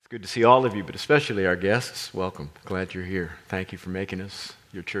Good to see all of you, but especially our guests. Welcome. Glad you're here. Thank you for making us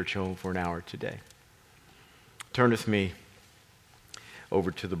your church home for an hour today. Turn with me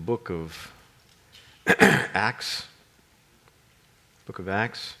over to the book of Acts. Book of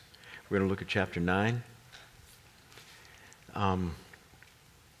Acts. We're going to look at chapter 9. I'm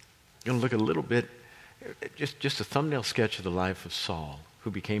going to look at a little bit, just a thumbnail sketch of the life of Saul,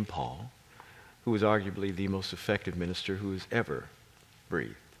 who became Paul, who was arguably the most effective minister who has ever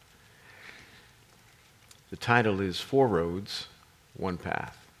breathed. The title is Four Roads, One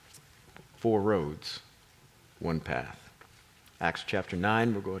Path. Four Roads, One Path. Acts chapter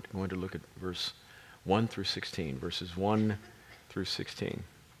 9, we're going to look at verse 1 through 16, verses 1 through 16.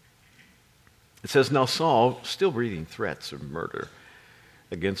 It says, "Now Saul, still breathing threats of murder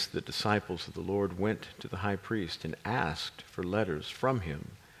against the disciples of the Lord, went to the high priest and asked for letters from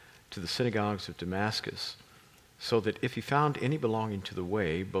him to the synagogues of Damascus, so that if he found any belonging to the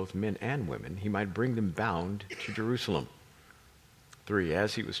way, both men and women, he might bring them bound to Jerusalem. 3.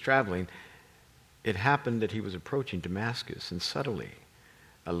 As he was traveling, it happened that he was approaching Damascus, and suddenly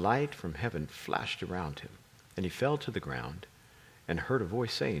a light from heaven flashed around him, and he fell to the ground and heard a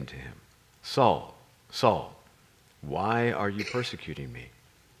voice saying to him, 'Saul, Saul, why are you persecuting me?'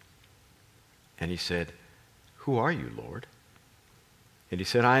 And he said, 'Who are you, Lord?' And he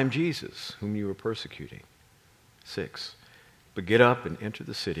said, 'I am Jesus, whom you are persecuting.' 6. But get up and enter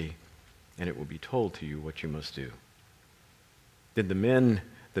the city, and it will be told to you what you must do.' Then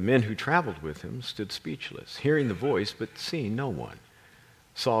the men who traveled with him stood speechless, hearing the voice, but seeing no one.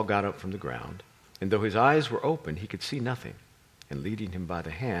 Saul got up from the ground, and though his eyes were open, he could see nothing. And leading him by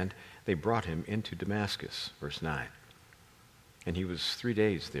the hand, they brought him into Damascus." Verse 9. "And he was 3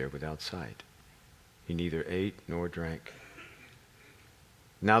 days there without sight. He neither ate nor drank.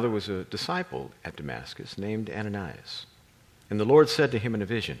 Now there was a disciple at Damascus named Ananias. And the Lord said to him in a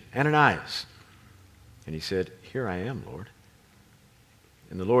vision, 'Ananias.' And he said, 'Here I am, Lord.'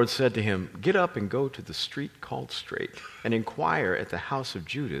 And the Lord said to him, 'Get up and go to the street called Straight, and inquire at the house of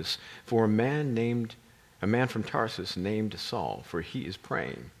Judas for a man from Tarsus named Saul, for he is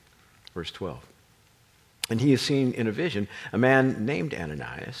praying.' Verse 12. And he has seen in a vision a man named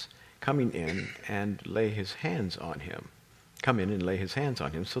Ananias coming in and lay his hands on him. Come in and lay his hands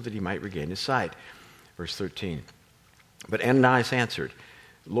on him so that he might regain his sight." Verse 13. But Ananias answered,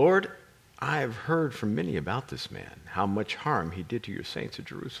 "Lord, I have heard from many about this man, how much harm he did to your saints at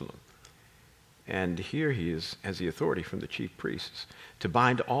Jerusalem. And here he has the authority from the chief priests to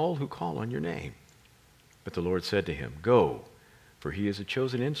bind all who call on your name." But the Lord said to him, "Go, for he is a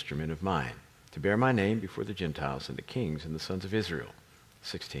chosen instrument of mine, to bear my name before the Gentiles and the kings and the sons of Israel."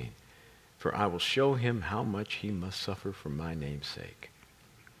 16. "For I will show him how much he must suffer for my name's sake."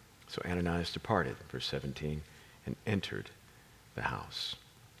 So Ananias departed, verse 17, and entered the house.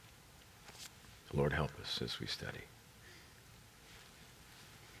 Lord, help us as we study.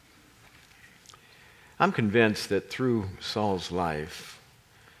 I'm convinced that through Saul's life,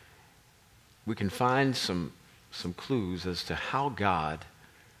 we can find some clues as to how God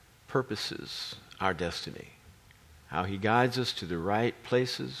purposes our destiny. How he guides us to the right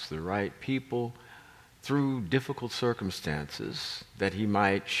places, the right people, through difficult circumstances, that he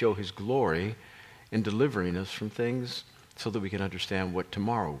might show his glory in delivering us from things so that we can understand what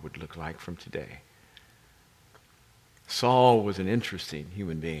tomorrow would look like from today. Saul was an interesting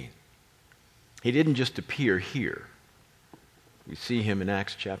human being. He didn't just appear here. We see him in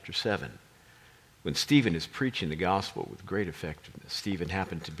Acts chapter 7. When Stephen is preaching the gospel with great effectiveness, Stephen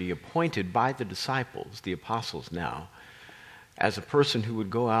happened to be appointed by the disciples, the apostles now, as a person who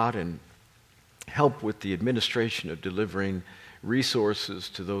would go out and help with the administration of delivering resources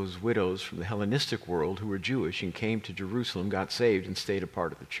to those widows from the Hellenistic world who were Jewish and came to Jerusalem, got saved, and stayed a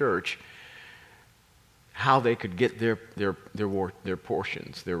part of the church, how they could get their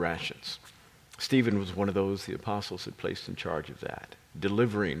portions, their rations. Stephen was one of those the apostles had placed in charge of that,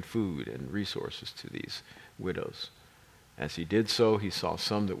 delivering food and resources to these widows. As he did so, he saw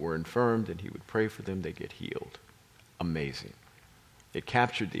some that were infirmed, and he would pray for them, they get healed. Amazing. It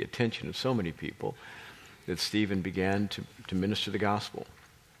captured the attention of so many people that Stephen began to minister the gospel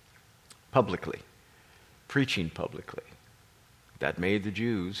publicly, preaching publicly. That made the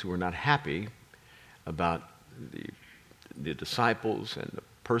Jews, who were not happy about the disciples and the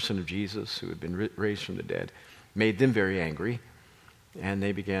person of Jesus who had been raised from the dead, made them very angry, and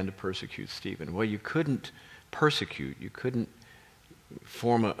they began to persecute Stephen. Well, you couldn't persecute, you couldn't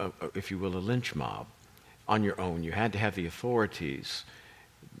form if you will, a lynch mob on your own. You had to have the authorities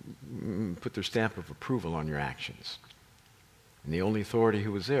put their stamp of approval on your actions. And the only authority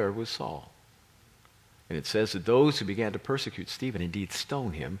who was there was Saul. And it says that those who began to persecute Stephen, indeed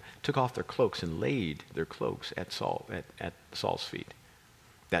stoned him, took off their cloaks and laid their cloaks at Saul's feet.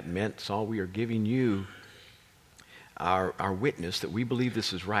 That meant, Saul, we are giving you our witness that we believe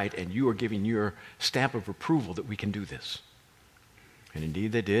this is right, and you are giving your stamp of approval that we can do this. And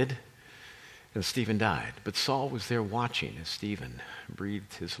indeed they did, and Stephen died. But Saul was there watching as Stephen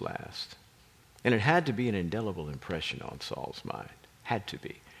breathed his last. And it had to be an indelible impression on Saul's mind. Had to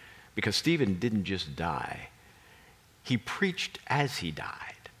be. Because Stephen didn't just die. He preached as he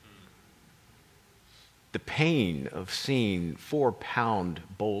died. The pain of seeing 4-pound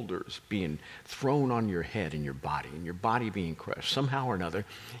boulders being thrown on your head and your body being crushed, somehow or another,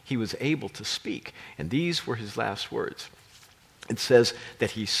 he was able to speak. And these were his last words. It says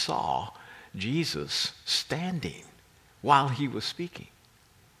that he saw Jesus standing while he was speaking.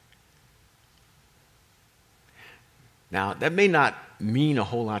 Now, that may not mean a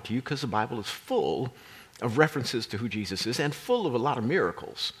whole lot to you because the Bible is full of references to who Jesus is and full of a lot of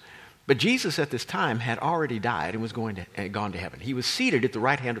miracles. But Jesus at this time had already died and was gone to heaven. He was seated at the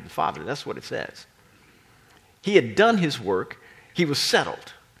right hand of the Father. That's what it says. He had done his work. He was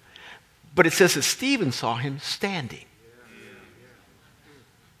settled. But it says that Stephen saw him standing.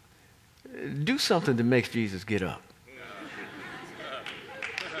 Do something that makes Jesus get up.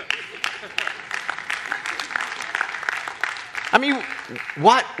 I mean,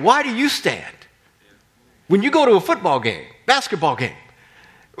 why do you stand? When you go to a football game, basketball game,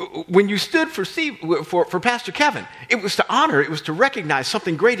 when you stood for Pastor Kevin, it was to honor, it was to recognize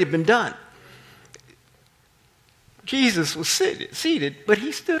something great had been done. Jesus was seated, but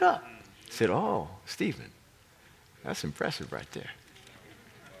he stood up. He said, "Oh, Stephen, that's impressive right there.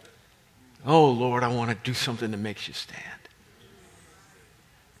 Oh, Lord, I want to do something that makes you stand."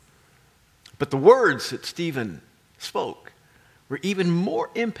 But the words that Stephen spoke were even more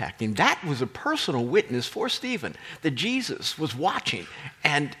impacting. That was a personal witness for Stephen that Jesus was watching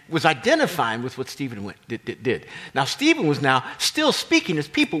and was identifying with what Stephen did. Now, Stephen was now still speaking as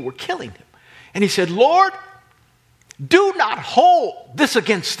people were killing him. And he said, "Lord, do not hold this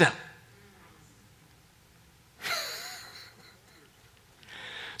against them."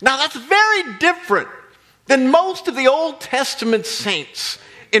 Now, that's very different than most of the Old Testament saints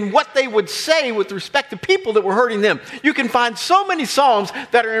in what they would say with respect to people that were hurting them. You can find so many psalms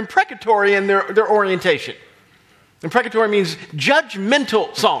that are imprecatory in their orientation. Imprecatory means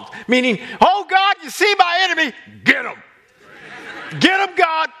judgmental psalms, meaning, "Oh God, you see my enemy, get them. Get them,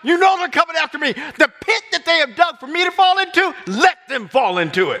 God. You know they're coming after me. The pit that they have dug for me to fall into, let them fall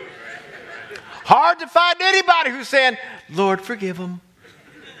into it." Hard to find anybody who's saying, "Lord, forgive them."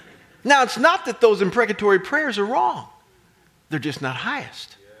 Now, it's not that those imprecatory prayers are wrong. They're just not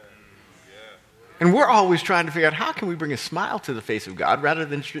highest. And we're always trying to figure out how can we bring a smile to the face of God rather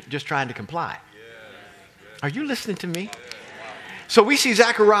than just trying to comply. Are you listening to me? So we see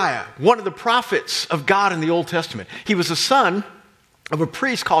Zechariah, one of the prophets of God in the Old Testament. He was a son of a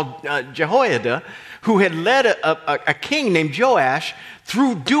priest called Jehoiada, who had led a king named Joash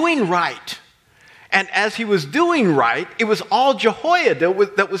through doing right. And as he was doing right, it was all Jehoiada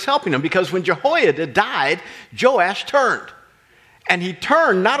that was helping him, because when Jehoiada died, Joash turned. And he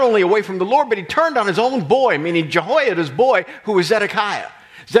turned not only away from the Lord, but he turned on his own boy, meaning Jehoiada's boy, who was Zedekiah.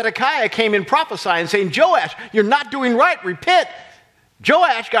 Zedekiah came in prophesying, saying, "Joash, you're not doing right, repent."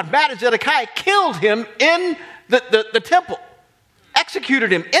 Joash got mad at Zedekiah, killed him in the temple,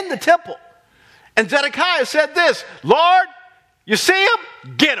 executed him in the temple. And Zedekiah said this, "Lord, you see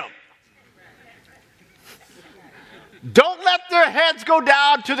him? Get him. Don't let their heads go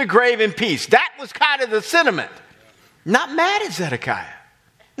down to the grave in peace." That was kind of the sentiment. Not mad at Zedekiah.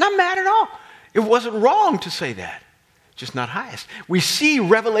 Not mad at all. It wasn't wrong to say that. Just not highest. We see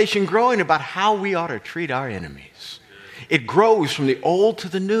revelation growing about how we ought to treat our enemies. It grows from the old to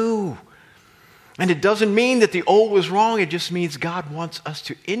the new. And it doesn't mean that the old was wrong. It just means God wants us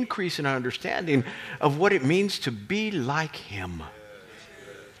to increase in our understanding of what it means to be like Him.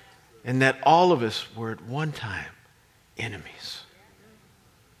 And that all of us were at one time enemies.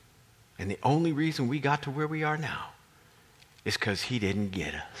 And the only reason we got to where we are now is because He didn't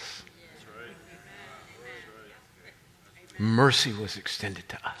get us. Mercy was extended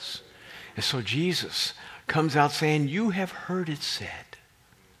to us. And so Jesus comes out saying, "You have heard it said."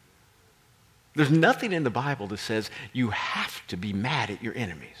 There's nothing in the Bible that says you have to be mad at your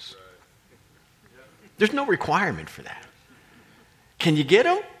enemies. There's no requirement for that. Can you get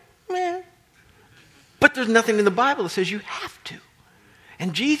them? Yeah. But there's nothing in the Bible that says you have to.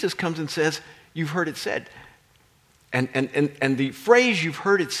 And Jesus comes and says, "You've heard it said." And the phrase "you've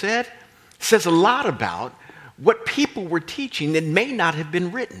heard it said" says a lot about what people were teaching that may not have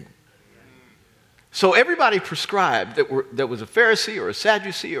been written. So everybody prescribed that was a Pharisee or a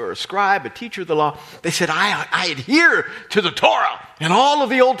Sadducee or a scribe, a teacher of the law, they said, I adhere to the Torah and all of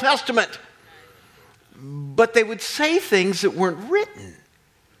the Old Testament. But they would say things that weren't written.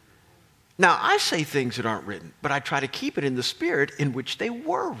 Now, I say things that aren't written, but I try to keep it in the spirit in which they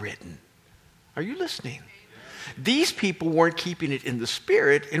were written. Are you listening? These people weren't keeping it in the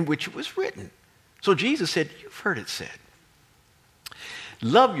spirit in which it was written. So Jesus said, you've heard it said,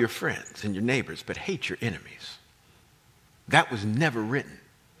 love your friends and your neighbors, but hate your enemies. That was never written,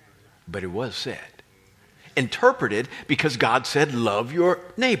 but it was said. Interpreted because God said, love your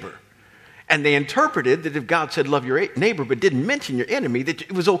neighbor. And they interpreted that if God said, love your neighbor, but didn't mention your enemy, that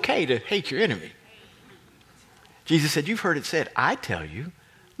it was okay to hate your enemy. Jesus said, you've heard it said, I tell you,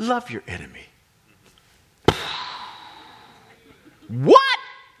 love your enemy. What?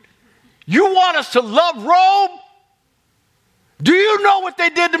 You want us to love Rome? Do you know what they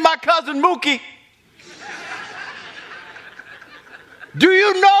did to my cousin Mookie? Do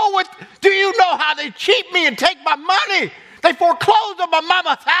you know how they cheat me and take my money? They foreclosed on my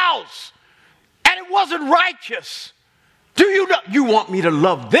mama's house. And it wasn't righteous. Do you know? You want me to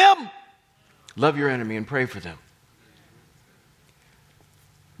love them? Love your enemy and pray for them.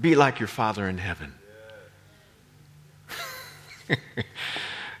 Be like your Father in heaven.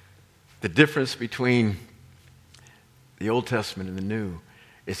 The difference between the Old Testament and the New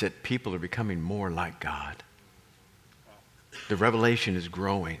is that people are becoming more like God. The revelation is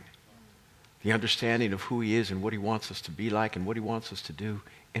growing. The understanding of who He is and what He wants us to be like and what He wants us to do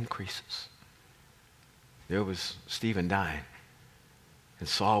increases. There was Stephen dying, and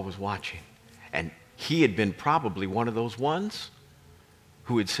Saul was watching. And he had been probably one of those ones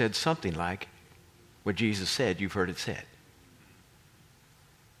who had said something like what Jesus said, you've heard it said.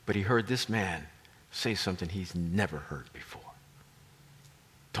 But he heard this man say something he's never heard before.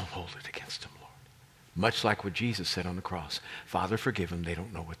 Don't hold it against him, Lord. Much like what Jesus said on the cross. Father, forgive them. They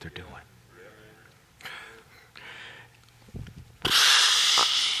don't know what they're doing.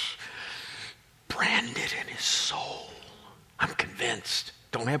 Branded in his soul. I'm convinced.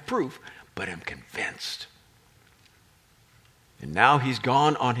 Don't have proof, but I'm convinced. And now he's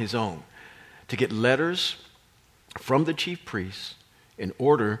gone on his own to get letters from the chief priests in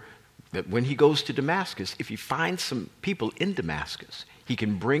order that when he goes to Damascus, if he finds some people in Damascus, he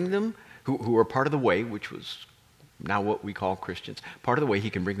can bring them who are part of the way, which was now what we call Christians, part of the way, he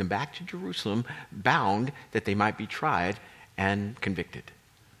can bring them back to Jerusalem bound that they might be tried and convicted.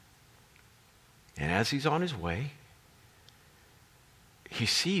 And as he's on his way, he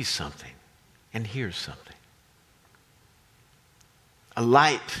sees something and hears something. A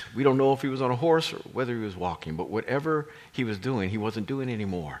light. We don't know if he was on a horse or whether he was walking, but whatever he was doing, he wasn't doing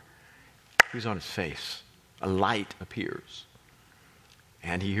anymore. He was on his face. A light appears.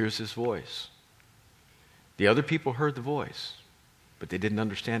 And he hears his voice. The other people heard the voice, but they didn't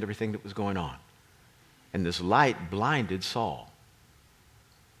understand everything that was going on. And this light blinded Saul.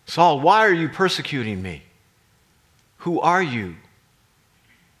 Saul, why are you persecuting me? Who are you,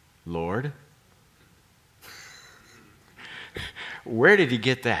 Lord? Where did he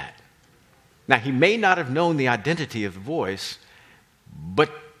get that? Now, he may not have known the identity of the voice, but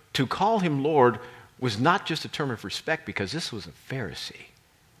to call him Lord was not just a term of respect because this was a Pharisee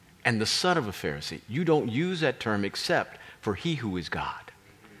and the son of a Pharisee. You don't use that term except for he who is God.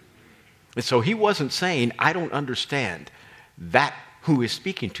 And so he wasn't saying, I don't understand that who is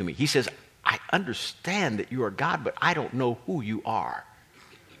speaking to me. He says, I understand that you are God, but I don't know who you are.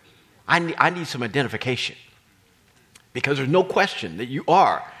 I need some identification. Because there's no question that you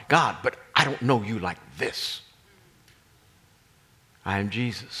are God, but I don't know you like this. I am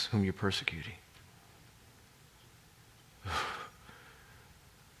Jesus, whom you're persecuting.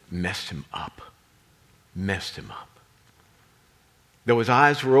 Messed him up. Messed him up. Though his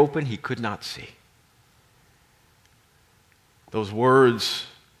eyes were open, he could not see. Those words,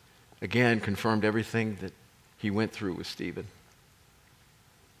 again, confirmed everything that he went through with Stephen.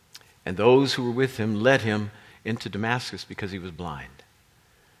 And those who were with him led him into Damascus because he was blind.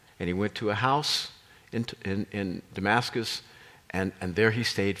 And he went to a house in Damascus, and there he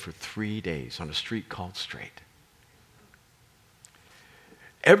stayed for 3 days on a street called Straight.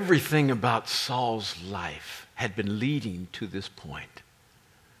 Everything about Saul's life had been leading to this point.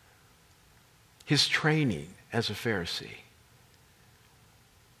 His training as a Pharisee.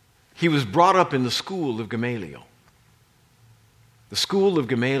 He was brought up in the school of Gamaliel. The school of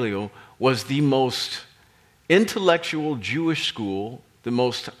Gamaliel was the most intellectual Jewish school, the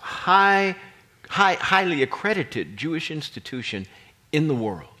most highly accredited Jewish institution in the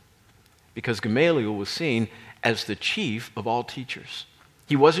world. Because Gamaliel was seen as the chief of all teachers.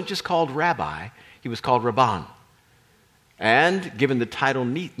 He wasn't just called rabbi, he was called Rabban, and given the title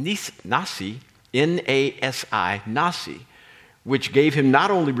Nasi, N-A-S-I, Nasi, which gave him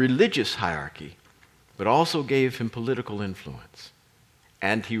not only religious hierarchy, but also gave him political influence.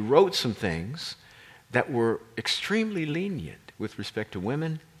 And he wrote some things that were extremely lenient with respect to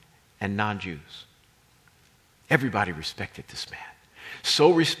women and non-Jews. Everybody respected this man.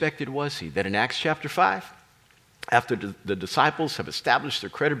 So respected was he that in Acts chapter 5, after the disciples have established their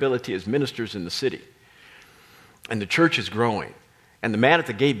credibility as ministers in the city, and the church is growing, and the man at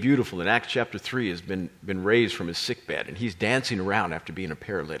the gate beautiful in Acts chapter 3 has been raised from his sickbed, and he's dancing around after being a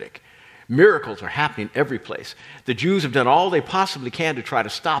paralytic. Miracles are happening every place. The Jews have done all they possibly can to try to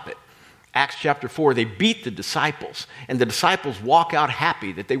stop it. Acts chapter 4, they beat the disciples, and the disciples walk out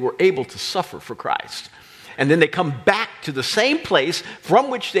happy that they were able to suffer for Christ. And then they come back to the same place from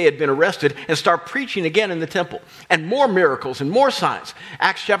which they had been arrested and start preaching again in the temple. And more miracles and more signs.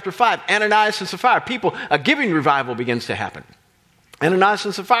 Acts chapter 5, Ananias and Sapphira, a giving revival begins to happen. Ananias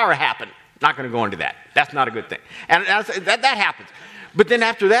and Sapphira happen. Not going to go into that. That's not a good thing. And that happens. But then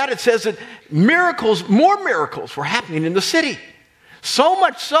after that, it says that more miracles were happening in the city. So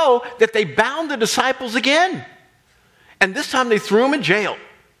much so that they bound the disciples again. And this time they threw them in jail.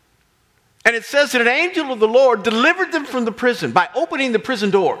 And it says that an angel of the Lord delivered them from the prison by opening the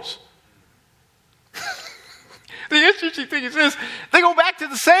prison doors. The interesting thing is this, they go back to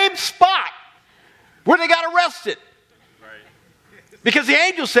the same spot where they got arrested. Because the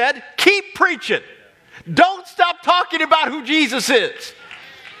angel said, keep preaching. Don't stop talking about who Jesus is.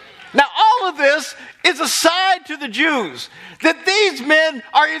 Now, all of this is a sign to the Jews that these men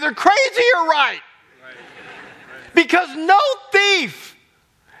are either crazy or right. Because no thief,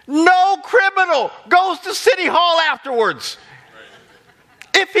 no criminal goes to City Hall afterwards.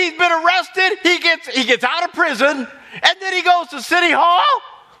 If he's been arrested, he gets out of prison, and then he goes to City Hall.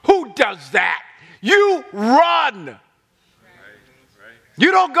 Who does that? You run.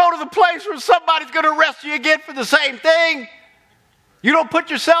 You don't go to the place where somebody's going to arrest you again for the same thing. You don't put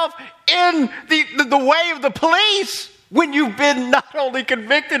yourself in the way of the police when you've been not only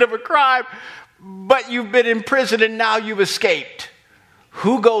convicted of a crime, but you've been in prison and now you've escaped.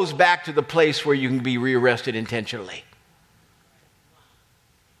 Who goes back to the place where you can be rearrested intentionally?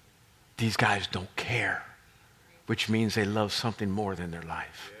 These guys don't care, which means they love something more than their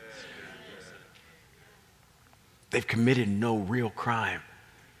life. They've committed no real crime.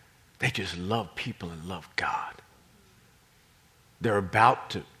 They just love people and love God. They're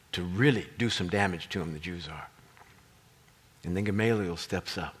about to really do some damage to them, the Jews are. And then Gamaliel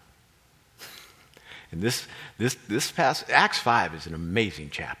steps up. And this passage, Acts 5 is an amazing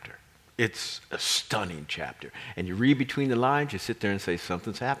chapter. It's a stunning chapter. And you read between the lines, you sit there and say,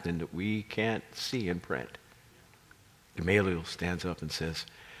 something's happening that we can't see in print. Gamaliel stands up and says,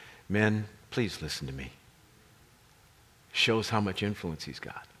 men, please listen to me. Shows how much influence he's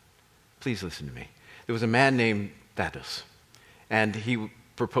got. Please listen to me. There was a man named Thaddeus, and he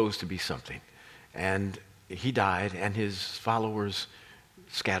proposed to be something. And he died, and his followers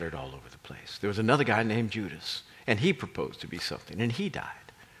scattered all over the place. There was another guy named Judas, and he proposed to be something, and he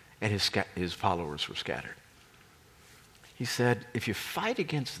died, and his followers were scattered. He said, if you fight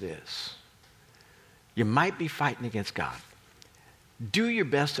against this, you might be fighting against God. Do your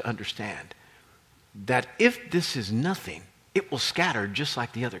best to understand that if this is nothing, it will scatter just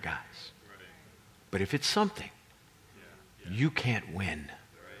like the other guys. But if it's something, you can't win.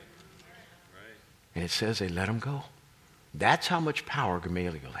 And it says they let him go. That's how much power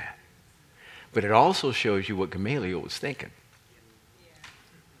Gamaliel had. But it also shows you what Gamaliel was thinking.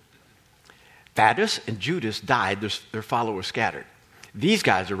 Thaddeus and Judas died, their followers scattered. These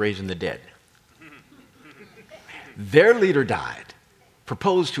guys are raising the dead. Their leader died,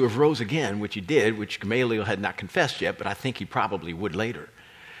 proposed to have rose again, which he did, which Gamaliel had not confessed yet, but I think he probably would later.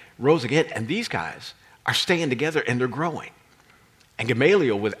 Rose again, and these guys are staying together and they're growing. And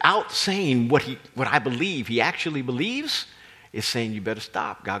Gamaliel, without saying what I believe he actually believes, is saying, you better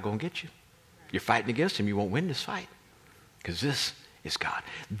stop. God gonna get you. You're fighting against him. You won't win this fight. Because this is God.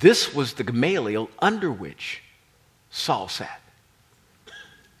 This was the Gamaliel under which Saul sat.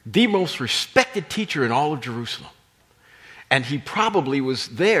 The most respected teacher in all of Jerusalem. And he probably was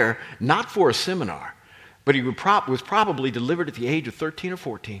there not for a seminar, but he was probably delivered at the age of 13 or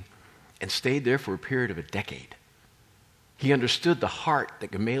 14 and stayed there for a period of a decade. He understood the heart that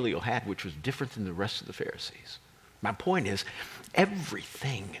Gamaliel had, which was different than the rest of the Pharisees. My point is,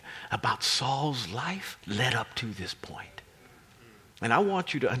 everything about Saul's life led up to this point. And I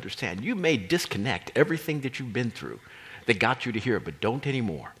want you to understand, you may disconnect everything that you've been through that got you to here, but don't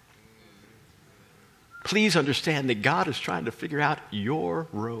anymore. Please understand that God is trying to figure out your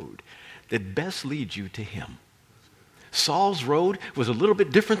road. that best leads you to him. Saul's road was a little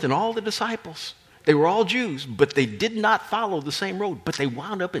bit different than all the disciples. They were all Jews, but they did not follow the same road, but they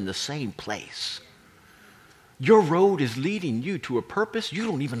wound up in the same place. Your road is leading you to a purpose you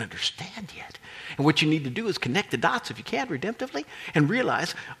don't even understand yet. And what you need to do is connect the dots, if you can, redemptively, and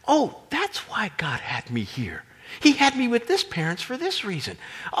realize, oh, that's why God had me here. He had me with this parents for this reason.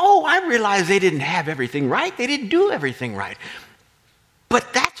 Oh, I realize they didn't have everything right. They didn't do everything right.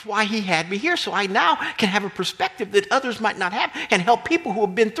 But that's why he had me here, so I now can have a perspective that others might not have and help people who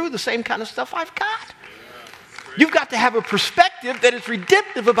have been through the same kind of stuff I've got. You've got to have a perspective that is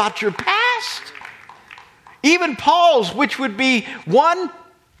redemptive about your past. Even Paul's, which would be one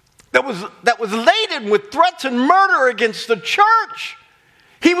that was laden with threats and murder against the church,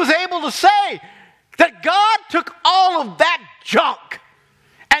 he was able to say that God took all of that junk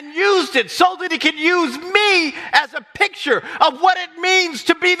and used it so that he could use me as a picture of what it means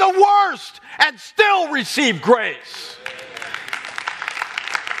to be the worst and still receive grace.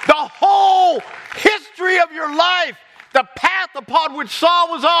 The whole history of your life, the path upon which Saul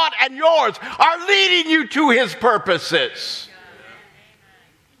was on and yours, are leading you to his purposes.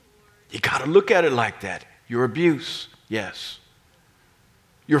 You got to look at it like that. Your abuse, yes.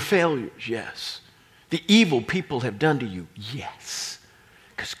 Your failures, yes. The evil people have done to you, yes.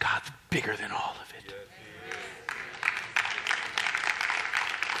 Because God's bigger than all of it.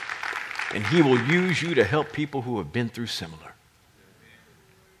 And he will use you to help people who have been through similar.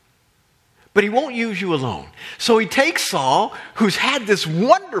 But he won't use you alone. So he takes Saul, who's had this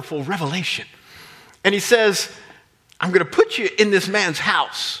wonderful revelation, and he says, I'm going to put you in this man's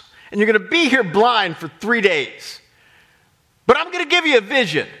house, and you're going to be here blind for 3 days. But I'm going to give you a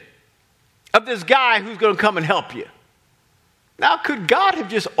vision of this guy who's going to come and help you. Now, could God have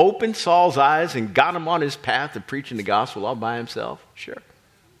just opened Saul's eyes and got him on his path of preaching the gospel all by himself? Sure,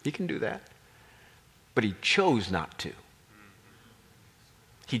 he can do that. But he chose not to.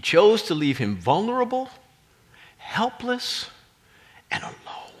 He chose to leave him vulnerable, helpless, and alone.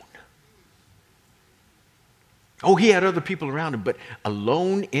 Oh, he had other people around him, but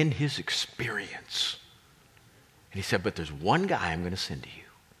alone in his experience. And he said, but there's one guy I'm going to send to you.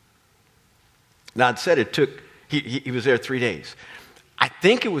 Now, it said it took, he was there 3 days. I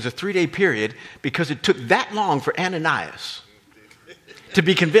think it was a 3-day period because it took that long for Ananias to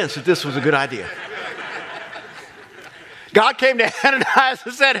be convinced that this was a good idea. God came to Ananias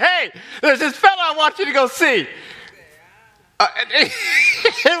and said, hey, there's this fellow I want you to go see.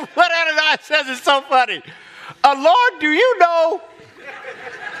 And what Ananias says is so funny. Lord, do you know?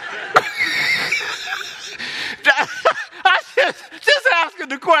 I just asking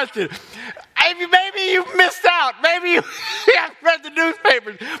the question. Maybe you missed out. Maybe you haven't read the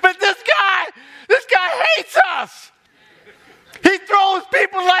newspapers. But this guy hates us. He throws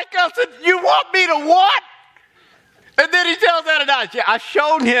people like us, and you want me to what? And then he tells Ananias, yeah, I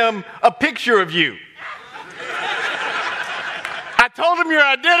showed him a picture of you. I told him your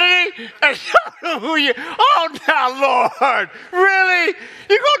identity and showed him who you are. Oh, now, Lord, really?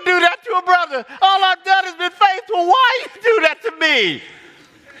 You're going to do that to a brother? All I've done is been faithful. Why you do that to me?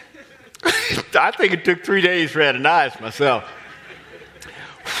 I think it took 3 days for Ananias myself.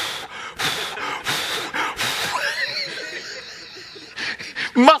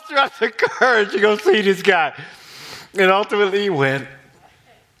 Muster up the courage to go see this guy. And ultimately he went.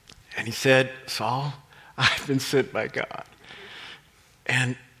 And he said, Saul, I've been sent by God.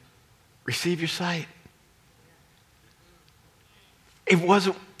 And receive your sight. It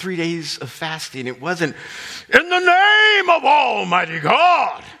wasn't 3 days of fasting. It wasn't, in the name of Almighty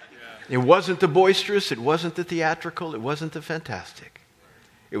God. It wasn't the boisterous. It wasn't the theatrical. It wasn't the fantastic.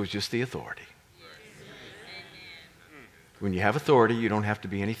 It was just the authority. When you have authority, you don't have to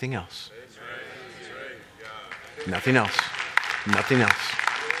be anything else. Nothing else. Nothing else.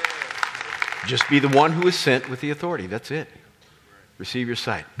 Just be the one who is sent with the authority. That's it. Receive your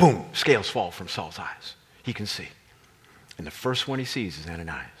sight. Boom. Scales fall from Saul's eyes. He can see. And the first one he sees is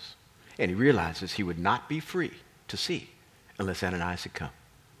Ananias. And he realizes he would not be free to see unless Ananias had come.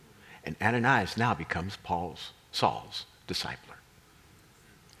 And Ananias now becomes Saul's discipler.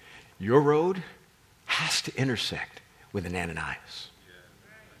 Your road has to intersect with an Ananias.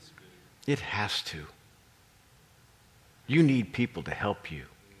 It has to. You need people to help you.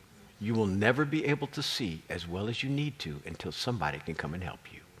 You will never be able to see as well as you need to until somebody can come and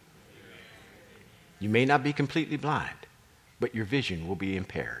help you. You may not be completely blind, but your vision will be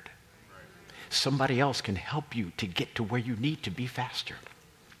impaired. Somebody else can help you to get to where you need to be faster.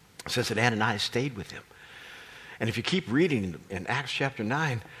 It says that Ananias stayed with him. And if you keep reading in Acts chapter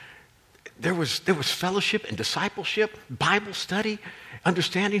 9, there was fellowship and discipleship, Bible study,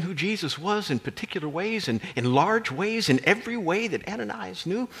 understanding who Jesus was in particular ways and in large ways, in every way that Ananias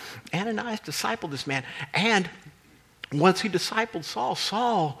knew. Ananias discipled this man. And once he discipled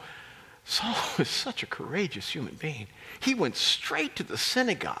Saul was such a courageous human being. He went straight to the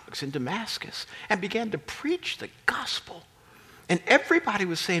synagogues in Damascus and began to preach the gospel. And everybody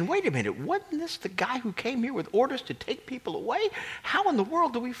was saying, wait a minute, wasn't this the guy who came here with orders to take people away? How in the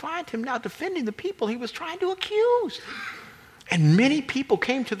world do we find him now defending the people he was trying to accuse? And many people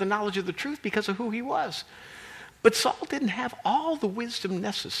came to the knowledge of the truth because of who he was. But Saul didn't have all the wisdom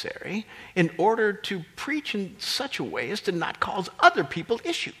necessary in order to preach in such a way as to not cause other people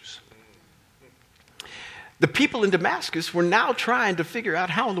issues. The people in Damascus were now trying to figure out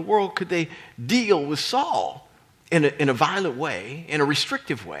how in the world could they deal with Saul in a violent way, in a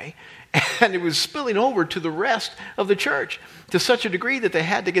restrictive way, and it was spilling over to the rest of the church to such a degree that they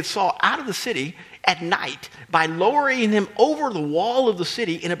had to get Saul out of the city at night by lowering him over the wall of the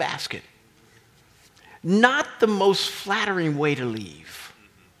city in a basket. Not the most flattering way to leave.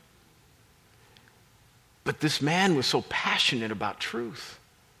 But this man was so passionate about truth,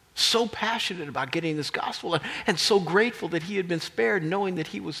 so passionate about getting this gospel, and so grateful that he had been spared, knowing that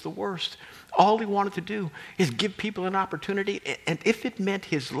he was the worst. All he wanted to do is give people an opportunity, and if it meant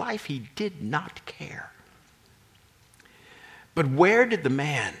his life, he did not care. But where did the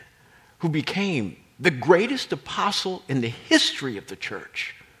man who became the greatest apostle in the history of the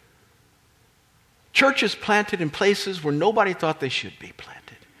church, churches planted in places where nobody thought they should be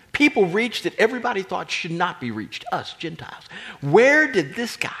planted, people reached that everybody thought should not be reached, us, Gentiles. Where did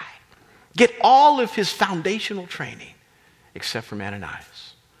this guy get all of his foundational training except from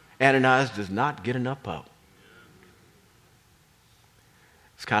Ananias? Ananias does not get enough up.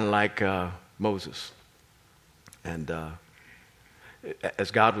 It's kind of like Moses. And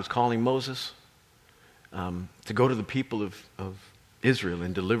as God was calling Moses to go to the people of Israel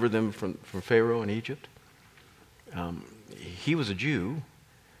and deliver them from Pharaoh in Egypt, he was a Jew.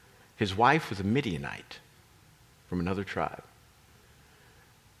 His wife was a Midianite from another tribe.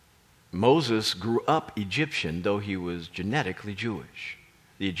 Moses grew up Egyptian, though he was genetically Jewish.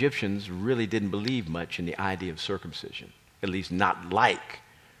 The Egyptians really didn't believe much in the idea of circumcision, at least not like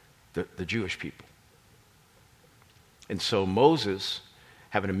the Jewish people. And so Moses,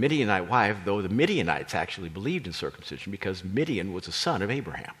 having a Midianite wife, though the Midianites actually believed in circumcision because Midian was a son of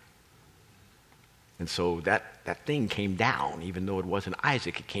Abraham. And so that thing came down, even though it wasn't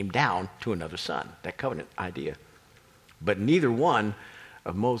Isaac, it came down to another son, that covenant idea. But neither one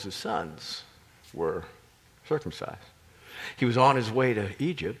of Moses' sons were circumcised. He was on his way to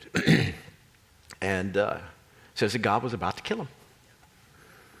Egypt and says that God was about to kill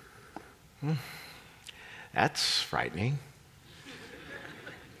him. That's frightening.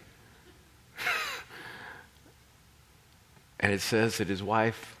 And it says that his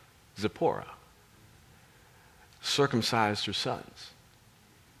wife, Zipporah, circumcised her sons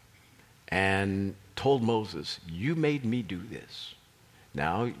and told Moses, "You made me do this."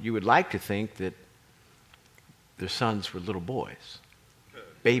 Now, you would like to think that their sons were little boys,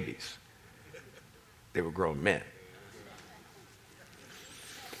 babies. They were grown men.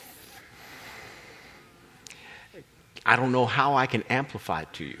 I don't know how I can amplify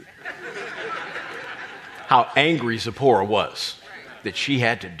to you how angry Zipporah was that she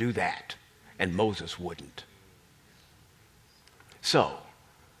had to do that and Moses wouldn't. So,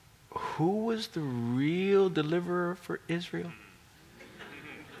 who was the real deliverer for Israel?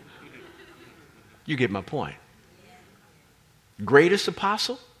 You get my point. Greatest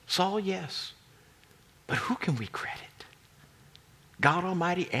apostle? Saul, yes. But who can we credit? God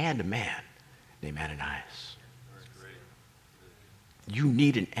Almighty and a man named Ananias. You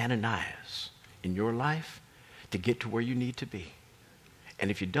need an Ananias in your life to get to where you need to be. And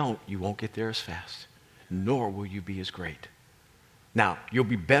if you don't, you won't get there as fast, nor will you be as great. Now, you'll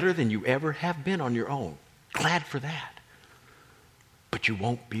be better than you ever have been on your own. Glad for that. But you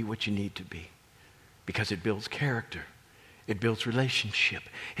won't be what you need to be because it builds character. It builds relationship.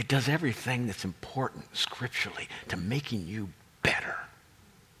 It does everything that's important scripturally to making you better.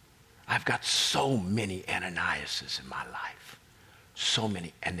 I've got so many Ananiases in my life. So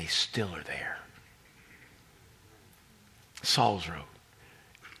many, and they still are there. Saul's road,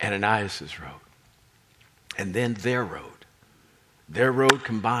 Ananias' road, and then their road. Their road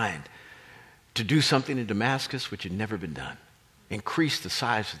combined to do something in Damascus which had never been done. Increase the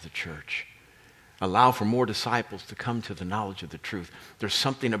size of the church. Allow for more disciples to come to the knowledge of the truth. There's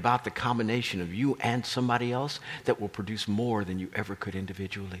something about the combination of you and somebody else that will produce more than you ever could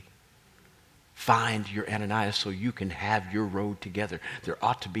individually. Find your Ananias so you can have your road together. There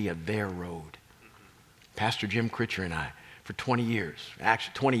ought to be a their road. Pastor Jim Critcher and I, for 20 years,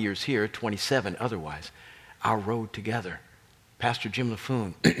 actually 20 years here, 27 otherwise, our road together. Pastor Jim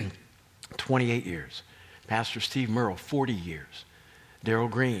LaFoon, 28 years. Pastor Steve Merle, 40 years. Darrell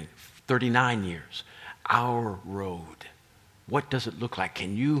Green, 39 years. Our road. What does it look like?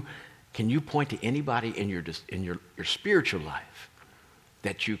 Can you point to anybody in your spiritual life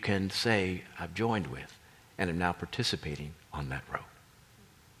that you can say, I've joined with and am now participating on that road?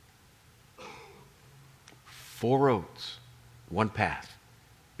 4 roads, 1 path.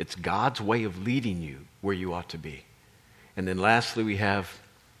 It's God's way of leading you where you ought to be. And then lastly, we have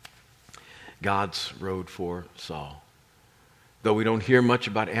God's road for Saul. Though we don't hear much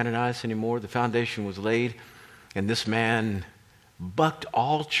about Ananias anymore, the foundation was laid, and this man bucked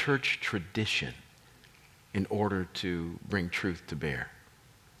all church tradition in order to bring truth to bear.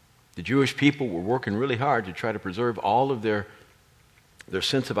 The Jewish people were working really hard to try to preserve all of their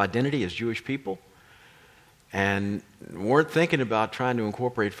sense of identity as Jewish people, and weren't thinking about trying to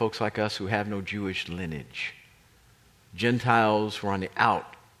incorporate folks like us who have no Jewish lineage. Gentiles were on the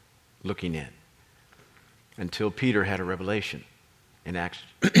out looking in until Peter had a revelation in Acts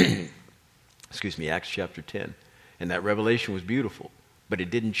chapter 10. And that revelation was beautiful, but it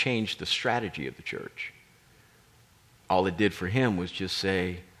didn't change the strategy of the church. All it did for him was just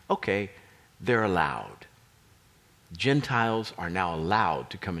say, okay, they're allowed. Gentiles are now allowed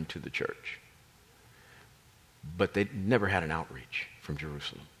to come into the church. But they never had an outreach from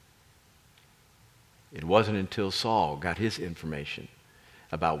Jerusalem. It wasn't until Saul got his information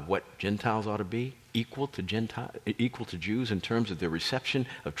about what Gentiles ought to be, equal to Jews in terms of their reception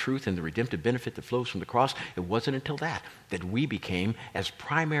of truth and the redemptive benefit that flows from the cross. It wasn't until that we became as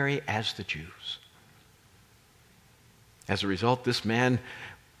primary as the Jews. As a result, this man,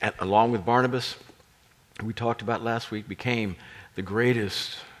 along with Barnabas, who we talked about last week, became the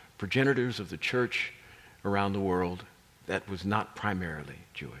greatest progenitors of the church around the world that was not primarily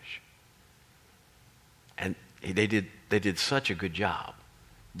Jewish. And they did such a good job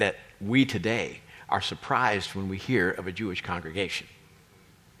that we today are surprised when we hear of a Jewish congregation.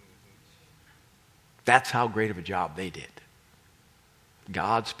 That's how great of a job they did.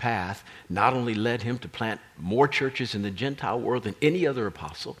 God's path not only led him to plant more churches in the Gentile world than any other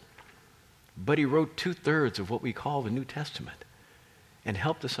apostle, but he wrote 2/3 of what we call the New Testament and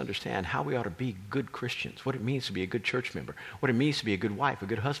helped us understand how we ought to be good Christians, what it means to be a good church member, what it means to be a good wife, a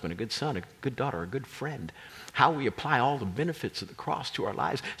good husband, a good son, a good daughter, a good friend, how we apply all the benefits of the cross to our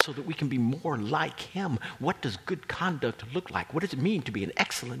lives so that we can be more like him. What does good conduct look like? What does it mean to be an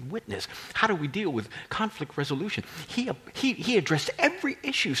excellent witness? How do we deal with conflict resolution? He addressed every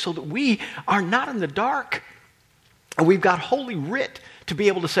issue so that we are not in the dark. And we've got Holy Writ to be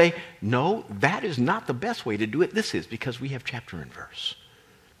able to say, no, that is not the best way to do it. This is, because we have chapter and verse.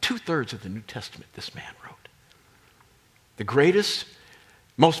 2/3 of the New Testament this man wrote. The greatest,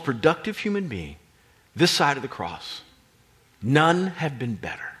 most productive human being this side of the cross. None have been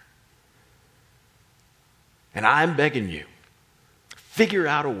better. And I'm begging you, figure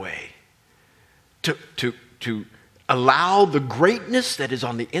out a way to allow the greatness that is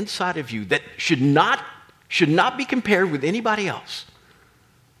on the inside of you that should not be compared with anybody else.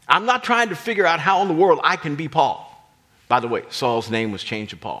 I'm not trying to figure out how in the world I can be Paul. By the way, Saul's name was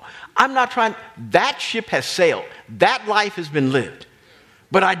changed to Paul. I'm not trying. That ship has sailed. That life has been lived.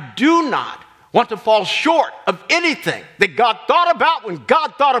 But I do not want to fall short of anything that God thought about when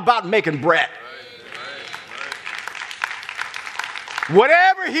God thought about making bread.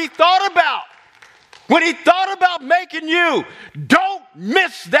 Whatever he thought about when he thought about making you, don't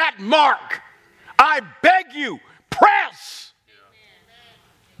miss that mark. I beg you, press.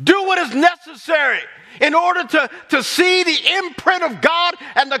 Do what is necessary in order to see the imprint of God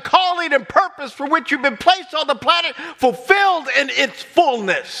and the calling and purpose for which you've been placed on the planet fulfilled in its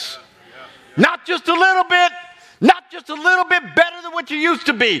fullness. Not just a little bit, not just a little bit better than what you used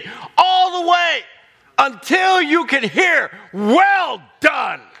to be. All the way until you can hear, well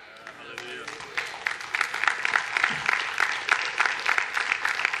done.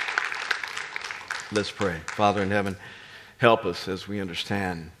 Let's pray. Father in heaven, help us as we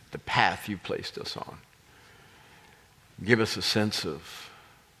understand the path you placed us on. Give us a sense of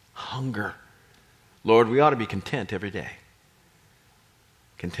hunger. Lord, we ought to be content every day.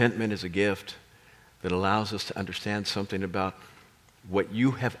 Contentment is a gift that allows us to understand something about what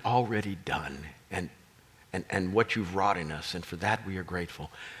you have already done and what you've wrought in us, and for that we are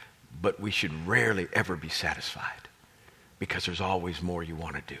grateful. But we should rarely ever be satisfied because there's always more you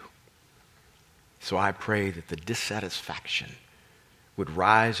want to do. So I pray that the dissatisfaction would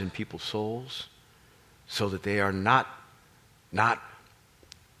rise in people's souls so that they are not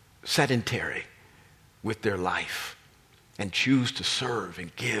sedentary with their life and choose to serve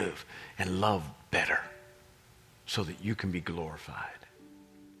and give and love better so that you can be glorified.